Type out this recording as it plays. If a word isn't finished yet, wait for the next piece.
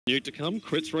Nuke to come,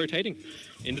 Crit's rotating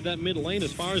into that mid lane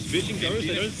as far as vision goes.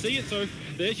 They don't see it, so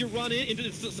there's your run in into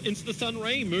the Sun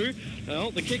Ray. Moo, well,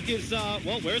 the kick is,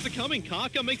 well, where is it coming?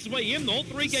 KaKa makes his way in, all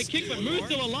three get kicked, but Moo's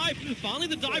still alive. Finally,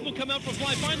 the dive will come out from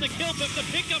Fly, find the kill, but the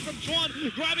pickup from Chuan,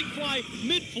 grabbing Fly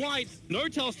mid-flight.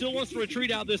 Notail still wants to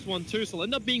retreat out this one too, so it'll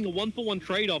end up being a 1-for-1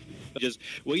 trade-off.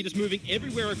 Where you're just moving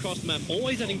everywhere across the map,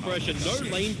 always adding pressure, no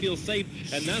lane feels safe,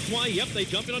 and that's why, yep, they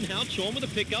jump in on How, Chuan with a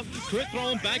pickup, Crit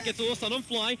throwing back, gets a little stun on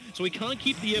Fly, so he can't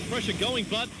keep the pressure going,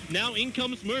 but now in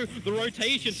comes Moo, the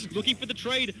rotation, looking for the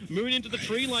trade, Moon into the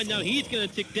tree line, now he's going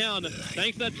to tick down,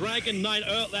 thanks to that Dragon Knight,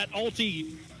 that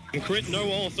ulti. And Crit, no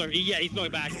also, yeah, he's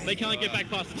not back. They can't get back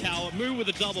past the tower. Moo with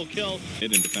a double kill. And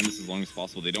defend this as long as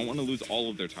possible. They don't want to lose all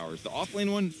of their towers. The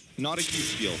offlane one, not a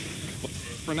huge deal. But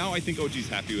for now, I think OG's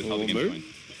happy with how the game's going.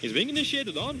 He's being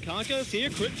initiated on. KaKa's here.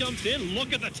 Crit jumps in.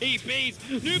 Look at the TPs.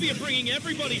 Newbee are bringing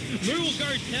everybody. Moo will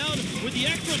go down with the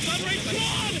extra Sunray.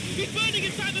 Chuan! He's burning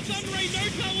inside the Sunray.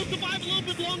 Notail will survive a little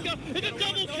bit longer. It's a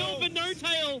double kill for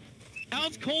Notail.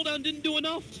 Al's cooldown didn't do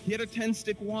enough. He had a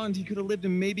 10-stick wand. He could have lived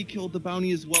and maybe killed the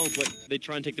bounty as well, but they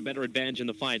try and take the better advantage in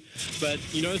the fight. But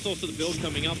you notice also the build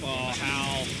coming up. Oh,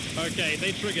 how? Okay,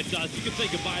 they trigger dust. You can say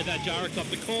goodbye to that Gyrocop.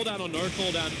 The cooldown or no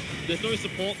cooldown, there's no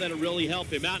support there to really help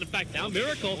him out. In fact, now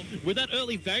Miracle, with that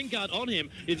early Vanguard on him,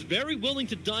 is very willing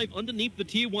to dive underneath the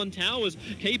tier 1 towers.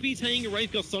 KP's hanging away.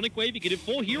 He's got Sonic Wave. He can hit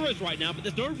 4 heroes right now, but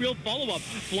there's no real follow-up.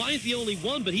 Fly's the only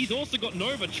one, but he's also got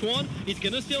Nova. Chuan, he's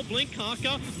going to steal Blink.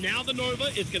 KaKa, now the Nova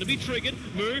is going to be triggered.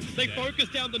 Moo, they focus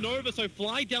down the Nova, so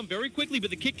Fly down very quickly,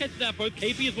 but the kick catches out both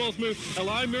KP as well as Moo,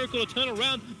 allowing Miracle to turn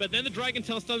around, but then the Dragon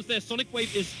Tail stuns there. Sonic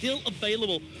Wave is still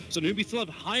available, so Newbee still have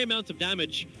high amounts of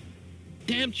damage.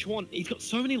 Damn Chuan, he's got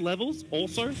so many levels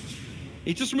also.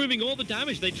 He's just removing all the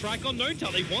damage. They track on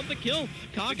Notail. They want the kill.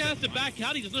 KaKa has to back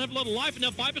out. He doesn't have a lot of life. And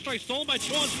now Viper Strike stolen by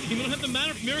Chuan. He won't have the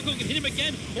mana. Miracle can hit him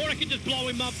again. Or I can just blow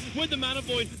him up with the mana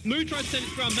void. Moo tries to send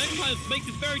his ground. Magpie makes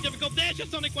this very difficult. There's your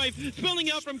Sonic Wave spilling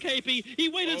out from KP. He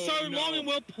waited long and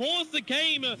will pause the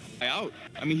game. Out.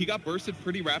 I mean, he got bursted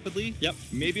pretty rapidly. Yep.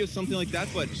 Maybe it's something like that,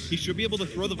 but he should be able to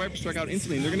throw the Viper Strike out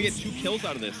instantly. And they're going to get 2 kills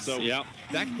out of this. So yeah,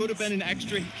 that could have been an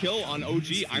extra kill on OG.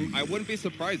 I wouldn't be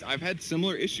surprised. I've had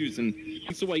similar issues and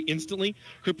it's away instantly.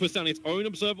 Crit puts down its own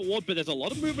Observer Ward, but there's a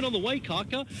lot of movement on the way.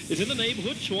 KaKa is in the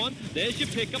neighborhood. Chuan, there's your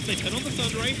pickup. They turn on the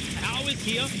Sunray. How is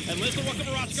here, and let the Rocket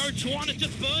Barrage go. Chuan is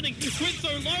just burning. Crit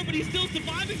so low, but he's still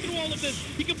surviving through all of this.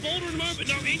 He can boulder in a moment.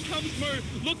 No, in comes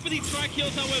Moo. Look for these track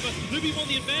kills, however. Newbee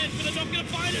won the advantage, but they're not going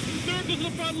to find it. Miracles in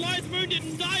the front lines. Moo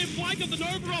didn't die, and Fly got the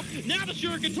Nova off. Now the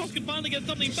Shuriken Toss can finally get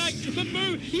something back, but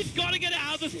Moo, he's got to get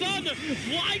out of the stun.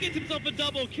 Fly gets himself a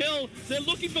double kill. They're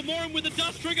looking for more, and with the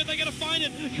dust trigger, they're going to find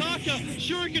it. KaKa,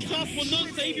 Shuriken Toss will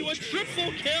not save you. A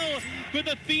triple kill for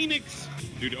the Phoenix.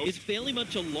 Dude, is fairly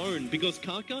much alone because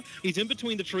KaKa, he's in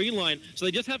between the tree line, so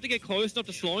they just have to get close enough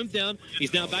to slow him down.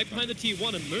 He's now back behind the tier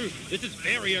 1 and Moo. This is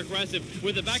very aggressive.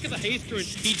 With the back of the haste rune,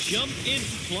 he jumps in,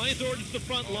 flies already to the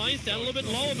front lines, down a little bit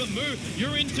lower, but Moo,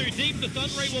 you're in too deep. The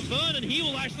Sunray will burn and he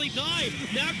will actually die.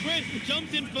 Now Crit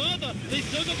jumps in further. They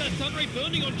still got that Sunray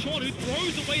burning on Chuan, who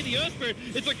throws away the Earth Spirit.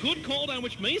 It's a good call down,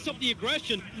 which may stop the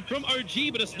aggression from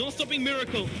OG, but it's not stopping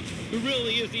Miracle, who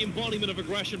really is the embodiment of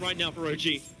aggression right now for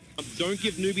OG. Don't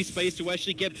give Newbee space to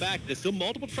actually get back. There's still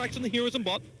multiple tracks on the heroes and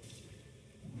bot.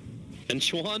 And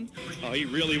Chuan, oh, he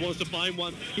really wants to find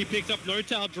one. He picks up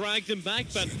Notail, drags him back,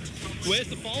 but where's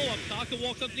the follow-up? KaKa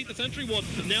walks underneath the sentry ward.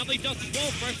 Now they dust as well.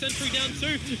 Fresh sentry down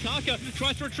too. KaKa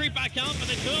tries to retreat back out, but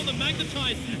they turn on the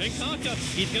Magnetize. And KaKa,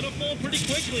 he's going to fall pretty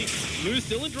quickly. Moo's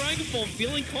still in Dragon form,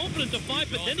 feeling confident to fight,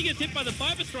 but then he gets hit by the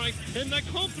Viper Strike, and that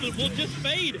confidence will just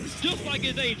fade, just like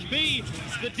his HP.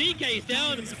 The DK's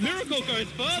down. Miracle goes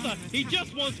further. He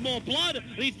just wants more blood,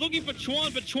 and he's looking for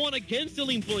Chuan, but Chuan again still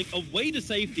in Blink, away to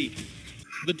safety.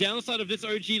 The downside of this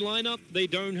OG lineup, they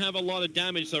don't have a lot of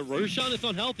damage, so Roshan is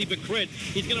not healthy, but Crit,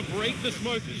 he's going to break the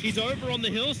smoke. He's over on the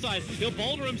hillside. He'll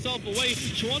boulder himself away.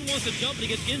 Chuan wants to jump, and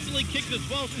he gets instantly kicked as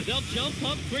well. They'll jump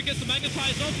up. Crit gets the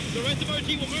Magnetize off. The rest of OG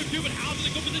will move too, but How's in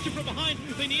a good position from behind.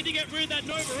 They need to get rid of that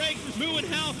Nova Egg. Moo and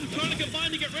How trying to combine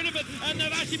to get rid of it, and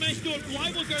they've actually managed to do it. Fly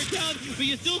will go down, but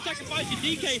you still sacrifice your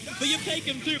DK, but you take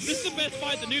him too. This is the best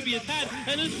fight that Newbee has had,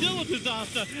 and it's still a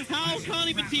disaster. How can't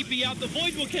even TP out. The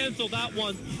Void will cancel that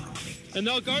one. And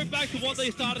they'll go back to what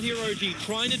they started here, OG,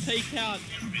 trying to take out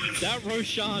that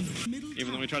Roshan,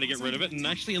 even though we try to get rid of it. And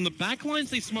actually, in the back lines,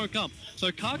 they smoke up. So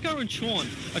KaKa and Chuan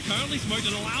are currently smoked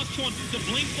and allows Chuan to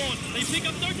blink forward. They pick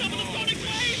up Notail with a Sonic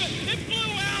Wave! It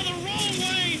flew out the wrong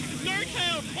way!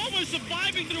 Notail almost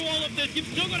surviving through all of this. You've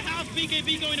still got half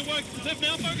BKB going to work. They're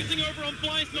now focusing over on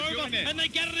Flying Nova, and they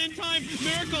get it in time.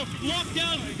 Miracle,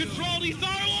 lockdown, controlled. He's so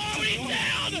low, he's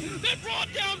down! They've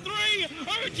brought down 3!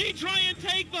 OG try and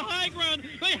take the high ground.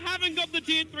 They haven't got the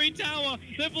tier 3 tower.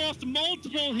 They've lost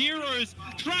multiple heroes.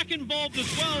 Track involved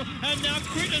as well, and now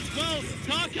Crit as well.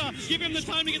 KaKa, give him the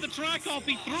time to get the track off.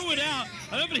 He threw it out.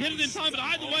 I don't know if it hit it in time, but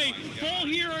either way, 4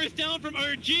 heroes down from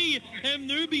OG, and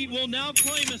Newbee will now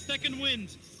claim a second win.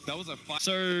 That was a fight.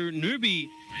 So Newbee,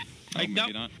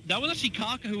 that was actually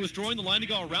KaKa who was drawing the line to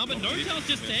go around, but Notail's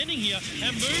just standing here,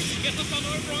 and Moon gets the stun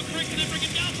over on Crick, and then bring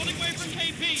him down, running away from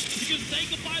KP. You can say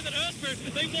goodbye to that Earth Spirit.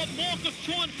 They want more, because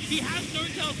Chuan, he has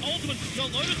Notail's ultimate.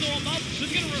 They'll load it all up. This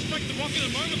is going to reflect the rocket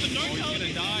in a moment, but Notail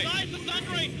dies the Sun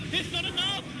Ray. It's not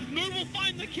enough. Moon will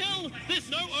find the kill. There's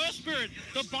no Earth Spirit.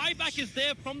 The buyback is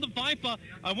there from the Viper.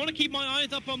 I want to keep my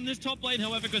eyes up on this top lane,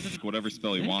 however, because it's whatever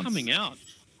spell he wants. Coming out.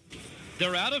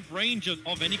 They're out of range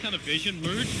of any kind of vision.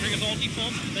 Moon triggers ulti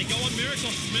form. They go on Miracle.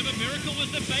 Remember, Miracle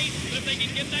was the bait. But if they can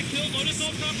get that kill, Lotus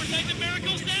Orb can't protect it.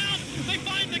 Miracle's down. They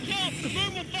find the kill.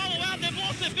 Moon will follow out. They've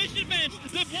lost their vision advance.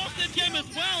 They've lost their gem as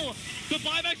well. The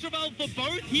buybacks are available for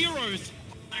both heroes.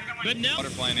 But now...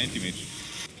 Butterfly and Anti-Mage.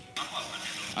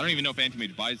 I don't even know if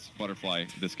Anti-Mage buys Butterfly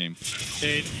this game.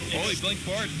 He blinked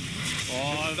forward.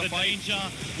 Oh, the danger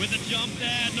with the jump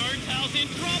there. Notail's in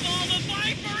trouble. The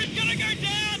Viper is going to go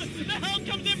down. The help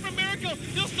comes in from Miracle.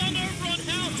 He'll stun over on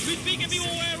Hal, whose BKB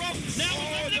will wear off. Now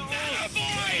we're the Mana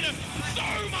Void.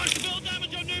 So much spell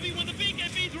damage on Newbee when the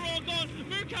BKBs are all gone.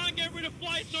 Moo can't get rid of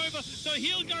Flight Nova, so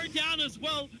he'll go down as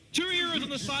well. 2 heroes on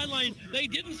the sideline. They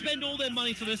didn't spend all their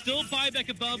money, so there's still buyback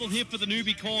available here for the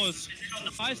Newbee cause.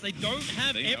 Guys, they don't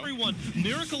have everyone.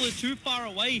 Miracle is too far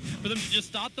away for them to just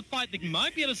start the fight. They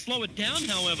might be able to slow it down,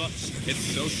 however. It's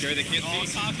so scary, they can't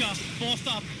see. KaKa, forced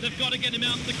up. They've got to get him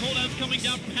out. The cooldown's coming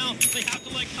down from Hal. They have to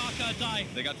let KaKa die.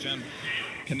 They got Gem.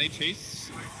 Can they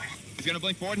chase? He's going to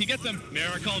blink forward. He gets him.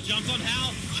 Miracle jumps on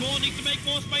Hal. Chuan needs to make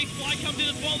more space. Fly comes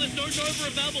in as well. There's no Nova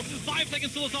available. 5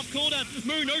 seconds till it's off cooldown.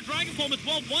 Moo, no Dragon Form as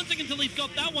well. 1 second till he's got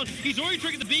that one. He's already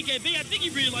triggered the BKB. I think he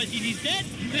realized he's dead.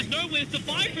 There's no way to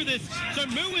survive for this. So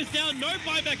Moo is down. No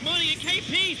buyback money. And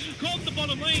KP caught the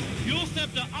bottom lane. Yule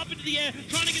Scepter up into the air,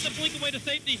 trying to get the blink away to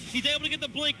safety. He's able to get the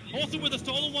blink. Also with a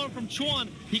stolen one from Chuan.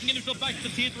 He can get himself back to the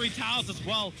tier 3 towers as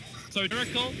well. So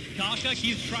Miracle, KaKa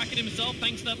keeps tracking himself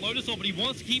thanks to that Lotus Orb, but he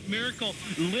wants to keep Miracle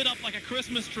lit up like a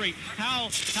Christmas tree. How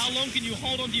long can you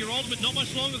hold on to your ultimate? Not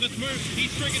much longer. This move,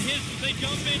 he's triggered his. They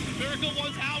jump in. Miracle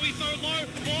wants Howie so low.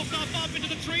 Forced up into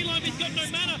the tree line. He's got no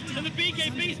mana, and the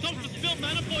BKB stops the spill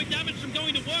mana void damage from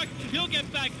going to work. He'll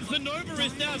get back. The Nova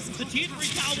is down. The tier 3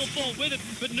 tower will fall with it.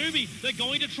 But Newbee, they're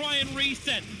going to try and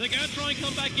reset. They're going to try and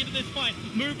come back into this fight.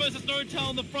 Move versus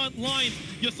Notail on the front line.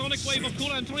 Your Sonic Wave of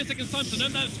cooldown 20 seconds time, so none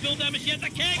of that spill damage yet. The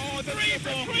kick! Oh, 3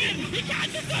 for Crit! He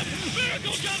catches them!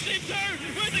 Miracle jumps in 2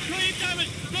 with the cleave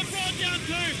damage! They're brought down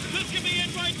 2! This could be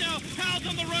it right now! Hal's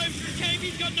on the ropes!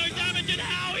 KP's got no damage, and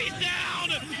Howie's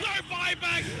down! No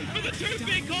buyback for the 2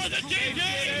 big calls of GG!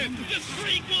 The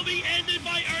streak will be ended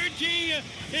by OG!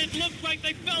 It looks like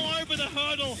they fell over the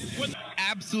hurdle.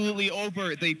 Absolutely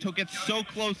over. They took it so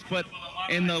close, but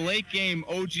in the late game,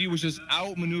 OG was just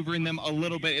outmaneuvering them a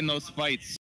little bit in those fights.